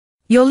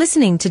You're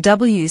listening to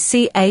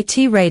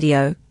WCAT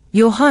Radio,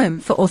 your home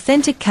for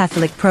authentic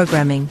Catholic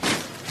programming.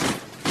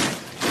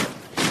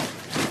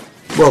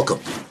 Welcome.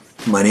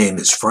 My name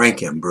is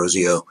Frank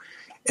Ambrosio,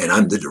 and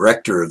I'm the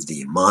director of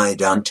the My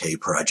Dante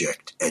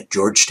project at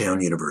Georgetown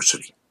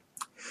University.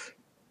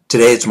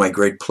 Today it's my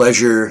great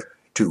pleasure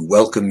to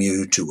welcome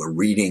you to a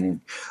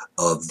reading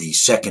of the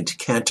second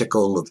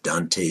canticle of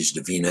Dante's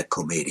Divina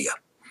Commedia,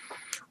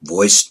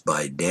 voiced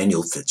by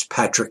Daniel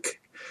Fitzpatrick.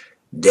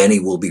 Danny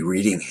will be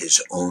reading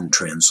his own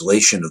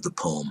translation of the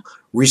poem,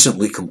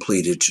 recently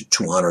completed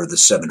to honor the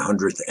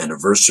 700th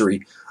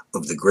anniversary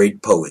of the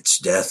great poet's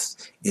death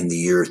in the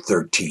year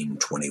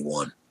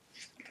 1321.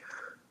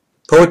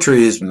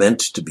 Poetry is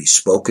meant to be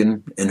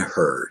spoken and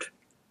heard.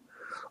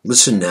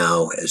 Listen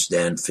now as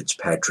Dan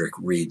Fitzpatrick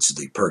reads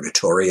the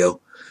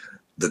Purgatorio,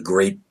 the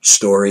great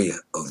story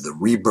of the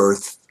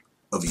rebirth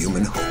of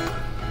human hope.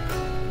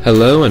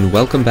 Hello and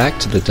welcome back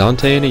to the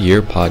Dante in a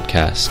Year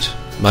podcast.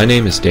 My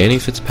name is Danny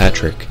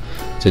Fitzpatrick.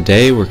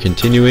 Today we're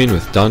continuing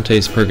with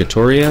Dante's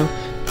Purgatorio,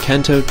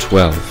 Canto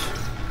 12.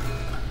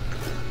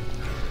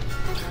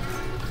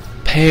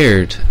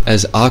 Paired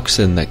as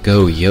oxen that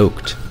go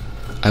yoked,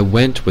 I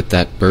went with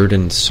that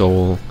burdened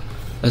soul,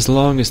 as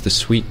long as the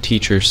sweet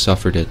teacher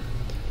suffered it.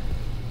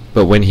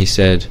 But when he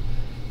said,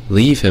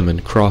 "Leave him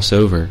and cross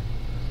over,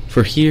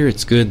 for here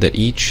it's good that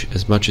each,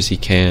 as much as he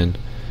can,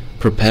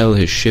 propel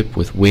his ship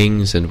with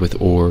wings and with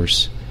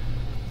oars,"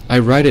 I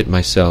write it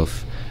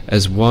myself,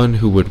 as one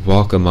who would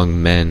walk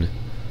among men,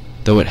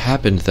 though it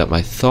happened that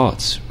my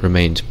thoughts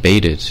remained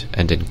baited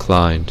and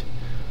inclined.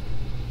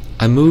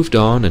 I moved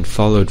on and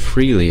followed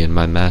freely in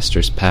my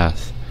master's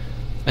path,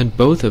 and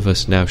both of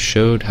us now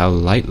showed how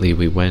lightly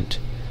we went.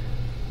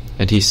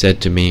 And he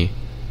said to me,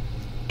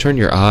 "Turn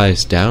your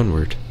eyes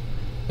downward.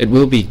 It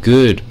will be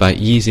good, by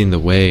easing the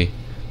way,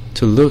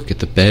 to look at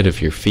the bed of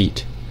your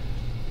feet."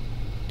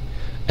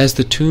 As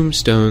the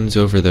tombstones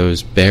over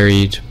those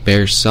buried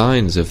bear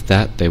signs of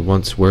that they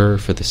once were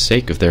for the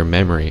sake of their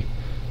memory,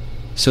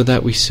 so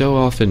that we so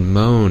often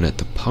moan at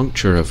the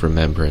puncture of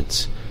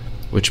remembrance,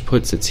 which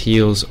puts its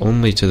heels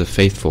only to the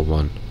faithful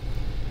one.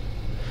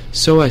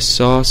 So I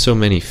saw so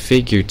many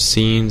figured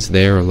scenes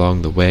there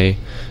along the way,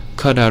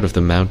 cut out of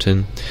the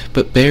mountain,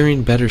 but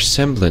bearing better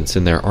semblance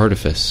in their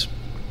artifice.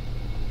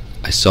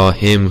 I saw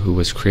him who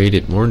was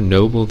created more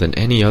noble than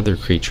any other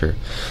creature,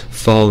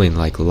 falling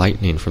like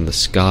lightning from the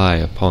sky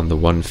upon the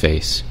one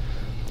face.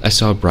 I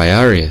saw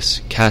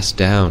Briareus cast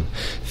down,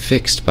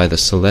 fixed by the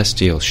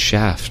celestial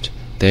shaft,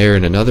 there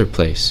in another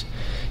place,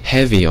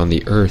 heavy on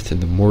the earth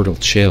in the mortal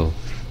chill.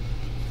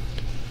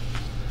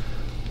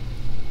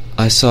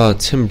 I saw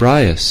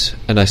Timbrius,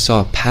 and I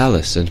saw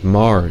Pallas and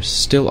Mars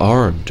still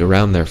armed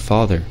around their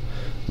father,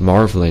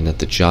 marveling at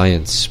the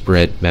giant's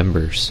spread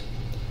members.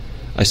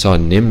 I saw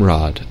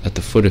Nimrod at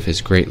the foot of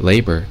his great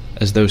labor,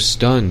 as though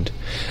stunned,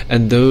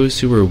 and those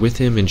who were with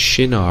him in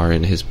Shinar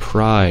in his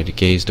pride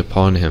gazed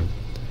upon him.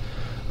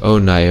 O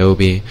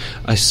Niobe,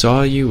 I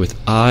saw you with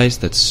eyes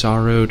that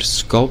sorrowed,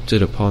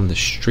 sculpted upon the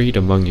street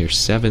among your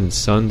 7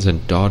 sons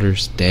and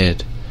daughters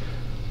dead.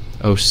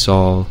 O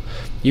Saul,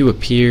 you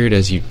appeared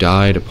as you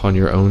died upon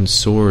your own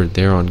sword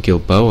there on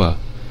Gilboa,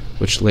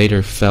 which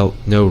later felt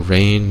no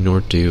rain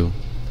nor dew.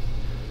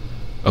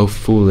 O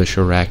foolish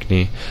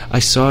Arachne, I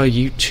saw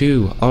you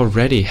too,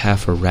 already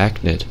half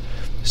arachnid,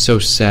 so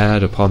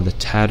sad upon the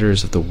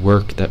tatters of the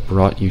work that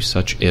brought you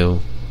such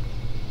ill.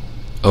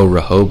 O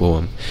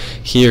Rehoboam,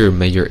 here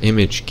may your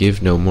image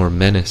give no more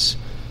menace,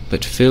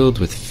 but filled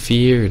with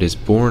fear it is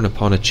borne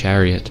upon a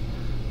chariot,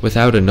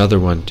 without another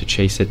one to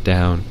chase it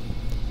down.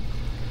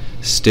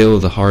 Still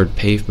the hard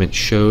pavement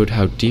showed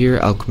how dear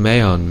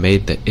Alcmaeon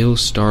made the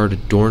ill-starred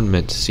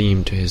adornment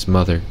seem to his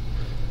mother.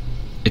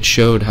 It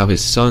showed how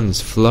his sons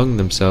flung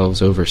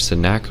themselves over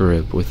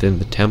Sennacherib within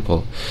the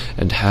temple,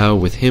 and how,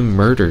 with him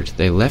murdered,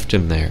 they left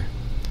him there.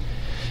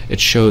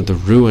 It showed the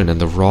ruin and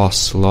the raw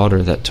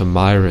slaughter that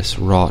Tomyris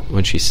wrought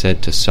when she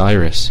said to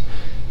Cyrus,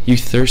 "You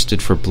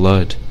thirsted for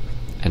blood,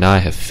 and I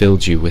have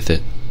filled you with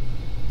it."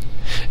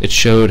 It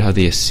showed how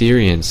the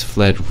Assyrians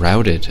fled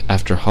routed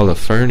after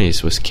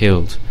Holofernes was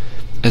killed,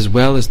 as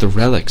well as the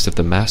relics of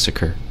the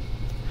massacre.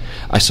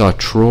 I saw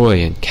Troy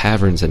in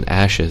caverns and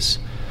ashes.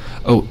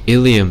 O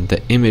Ilium, the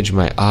image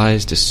my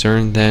eyes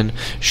discerned then,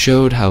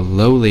 showed how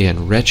lowly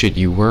and wretched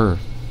you were.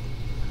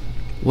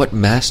 What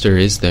master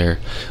is there,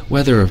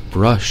 whether of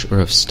brush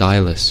or of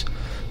stylus,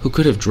 who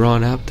could have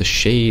drawn out the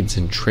shades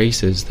and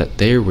traces that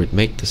there would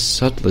make the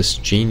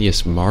subtlest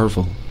genius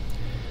marvel?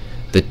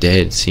 The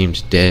dead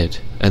seemed dead,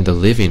 and the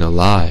living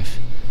alive.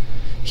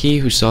 He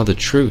who saw the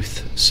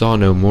truth saw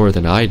no more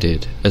than I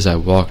did, as I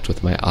walked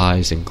with my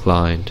eyes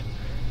inclined.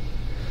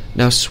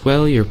 Now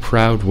swell your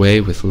proud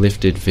way with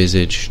lifted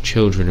visage,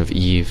 children of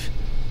Eve,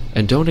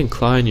 and don't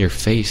incline your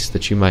face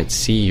that you might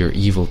see your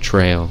evil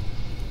trail.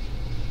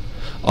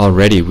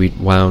 Already we'd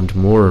wound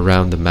more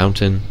around the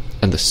mountain,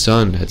 and the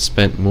sun had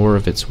spent more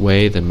of its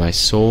way than my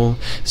soul,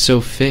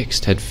 so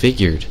fixed, had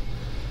figured,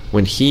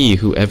 when he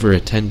who ever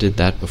attended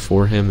that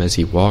before him as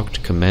he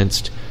walked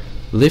commenced,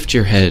 "Lift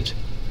your head,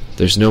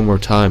 there's no more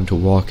time to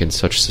walk in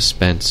such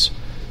suspense,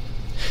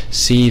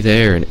 See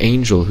there an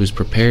angel who's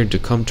prepared to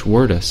come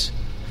toward us.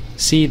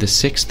 See the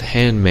sixth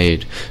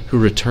handmaid who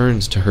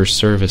returns to her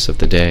service of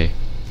the day.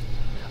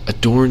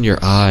 Adorn your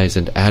eyes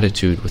and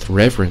attitude with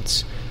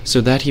reverence,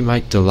 so that he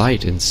might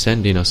delight in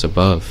sending us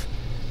above.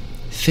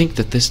 Think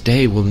that this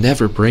day will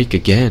never break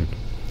again.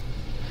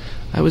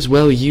 I was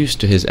well used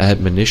to his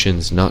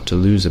admonitions not to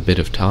lose a bit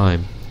of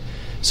time,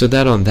 so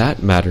that on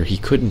that matter he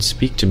couldn't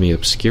speak to me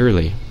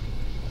obscurely.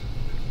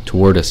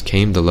 Toward us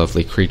came the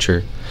lovely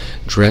creature,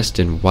 dressed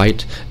in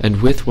white,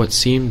 and with what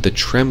seemed the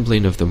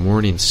trembling of the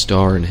morning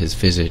star in his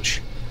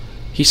visage.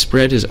 He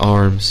spread his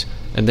arms,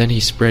 and then he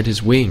spread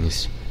his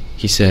wings.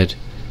 He said,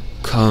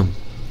 "Come.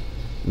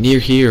 Near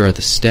here are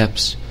the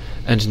steps,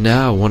 and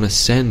now one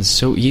ascends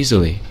so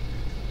easily.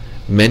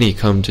 Many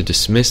come to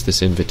dismiss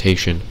this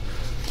invitation.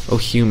 O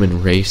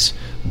human race,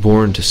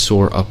 born to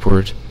soar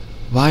upward,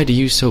 why do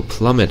you so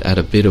plummet at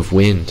a bit of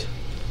wind?"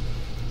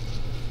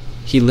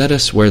 He led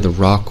us where the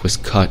rock was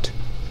cut.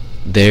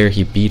 There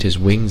he beat his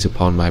wings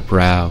upon my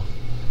brow.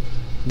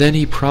 Then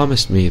he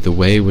promised me the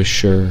way was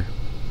sure.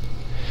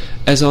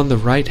 As on the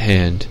right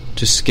hand,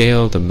 to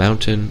scale the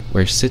mountain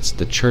where sits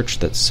the church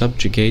that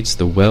subjugates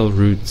the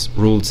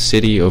well-ruled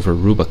city over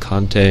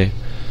Rubicante,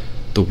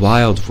 the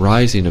wild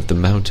rising of the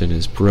mountain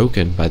is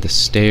broken by the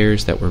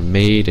stairs that were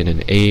made in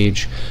an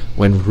age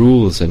when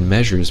rules and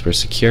measures were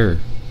secure.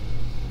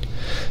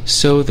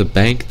 So the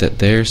bank that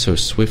there so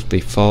swiftly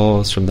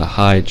falls from the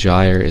high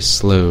gyre is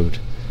slowed,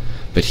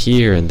 but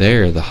here and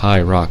there the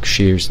high rock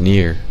sheers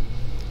near.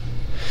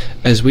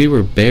 As we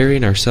were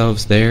bearing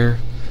ourselves there,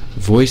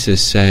 voices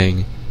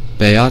sang,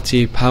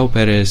 "Beati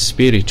pauperes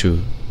spiritu,"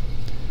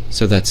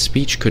 so that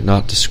speech could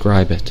not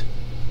describe it.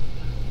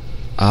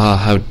 Ah,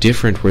 how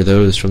different were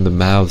those from the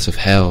mouths of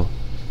hell!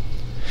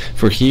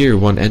 For here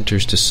one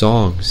enters to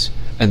songs,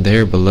 and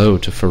there below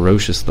to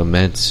ferocious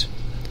laments.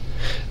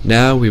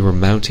 Now we were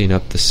mounting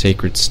up the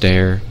sacred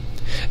stair,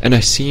 and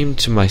I seemed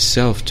to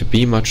myself to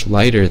be much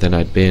lighter than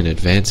I'd been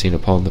advancing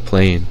upon the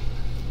plain.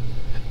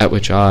 At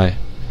which I,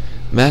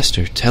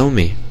 "Master, tell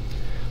me,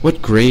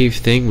 what grave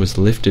thing was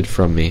lifted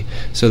from me,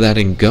 so that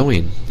in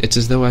going it's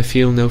as though I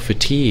feel no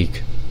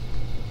fatigue?"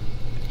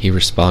 He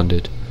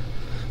responded,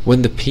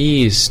 "When the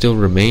peas still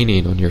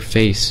remaining on your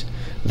face,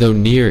 though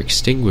near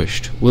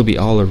extinguished, will be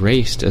all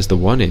erased as the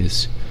one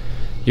is,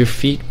 your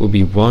feet will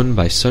be won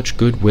by such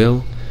good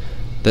will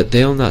that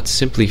they'll not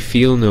simply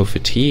feel no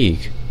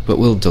fatigue, but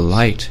will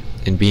delight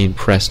in being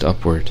pressed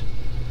upward."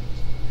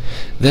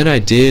 Then I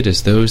did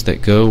as those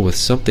that go with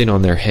something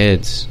on their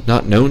heads,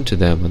 not known to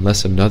them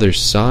unless another's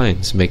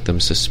signs make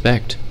them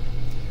suspect,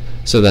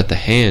 so that the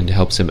hand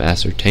helps him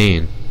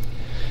ascertain.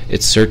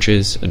 It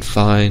searches and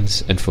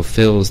finds and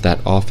fulfills that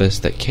office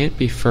that can't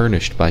be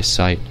furnished by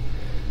sight.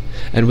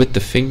 And with the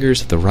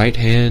fingers of the right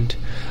hand,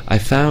 I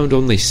found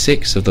only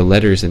 6 of the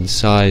letters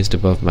incised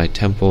above my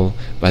temple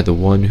by the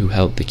one who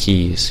held the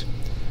keys.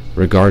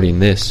 Regarding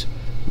this,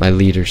 my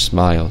leader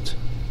smiled.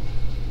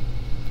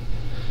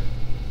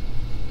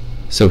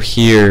 So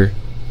here,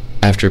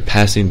 after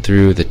passing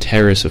through the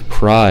terrace of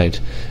pride,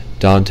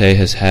 Dante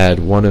has had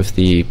one of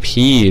the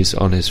P's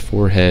on his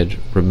forehead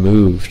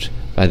removed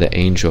by the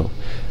angel.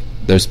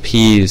 Those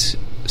P's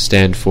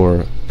stand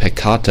for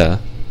peccata,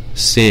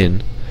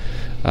 sin,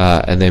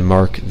 and they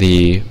mark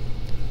the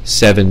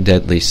 7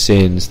 deadly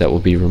sins that will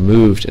be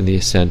removed in the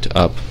ascent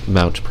up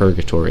Mount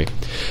Purgatory.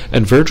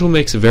 And Virgil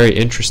makes a very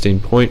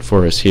interesting point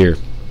for us here,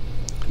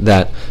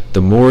 that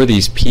the more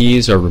these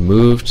P's are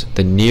removed,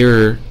 the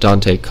nearer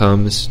Dante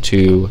comes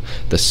to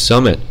the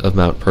summit of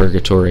Mount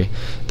Purgatory,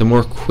 the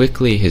more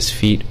quickly his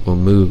feet will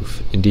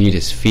move. Indeed,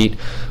 his feet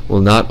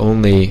will not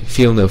only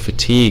feel no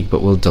fatigue,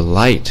 but will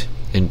delight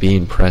in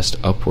being pressed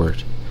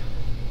upward.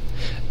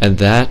 And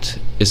that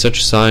is such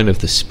a sign of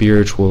the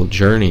spiritual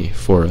journey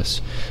for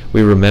us.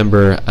 We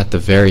remember at the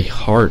very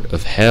heart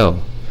of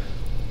hell,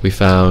 we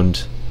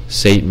found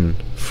Satan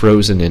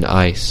frozen in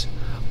ice,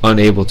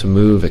 unable to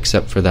move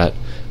except for that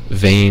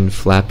vain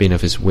flapping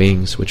of his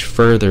wings, which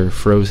further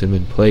froze him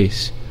in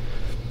place.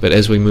 But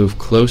as we move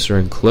closer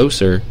and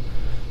closer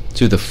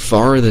to the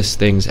farthest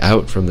things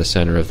out from the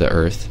center of the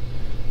earth,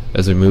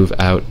 as we move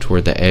out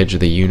toward the edge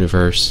of the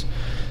universe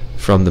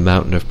from the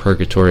mountain of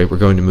Purgatory, we're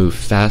going to move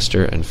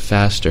faster and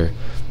faster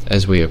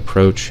as we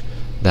approach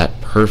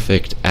that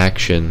perfect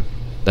action,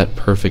 that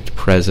perfect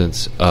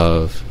presence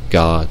of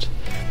God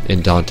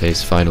in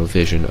Dante's final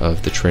vision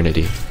of the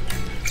Trinity.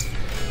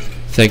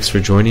 Thanks for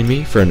joining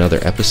me for another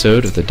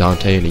episode of the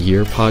Dante in a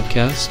Year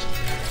podcast.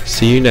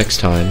 See you next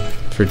time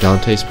for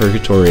Dante's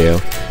Purgatorio,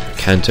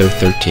 Canto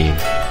 13.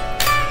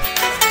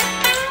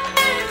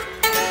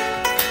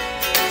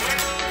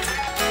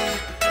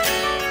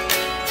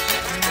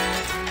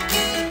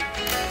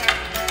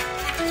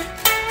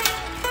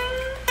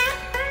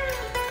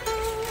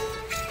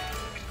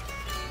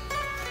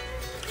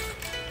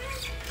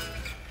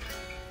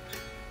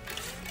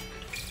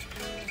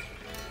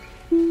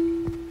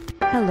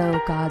 Hello,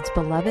 God's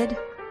beloved.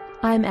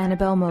 I'm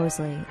Annabelle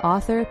Mosley,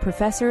 author,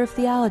 professor of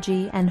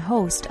theology, and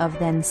host of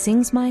Then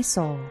Sings My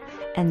Soul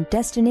and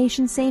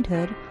Destination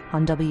Sainthood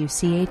on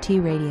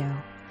WCAT Radio.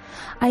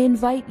 I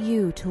invite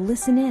you to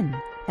listen in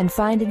and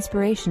find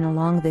inspiration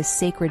along this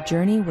sacred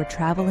journey we're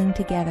traveling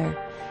together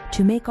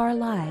to make our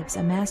lives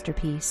a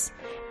masterpiece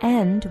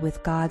and,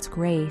 with God's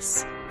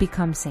grace,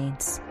 become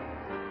saints.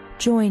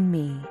 Join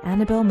me,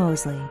 Annabelle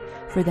Mosley,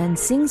 for Then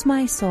Sings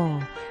My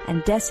Soul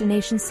and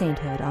Destination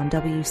Sainthood on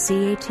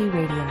WCAT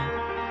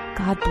Radio.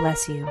 God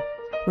bless you.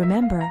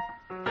 Remember,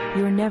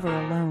 you're never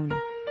alone.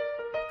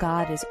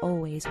 God is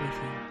always with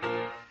you.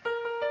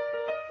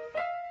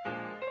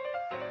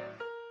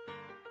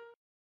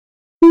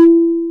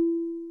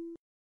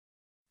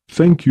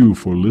 Thank you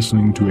for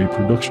listening to a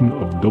production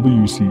of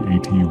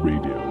WCAT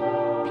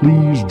Radio.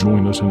 Please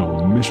join us in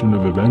our mission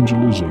of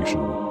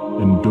evangelization.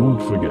 And don't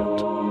forget,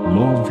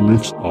 love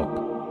lifts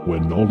up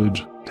when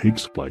knowledge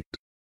takes flight.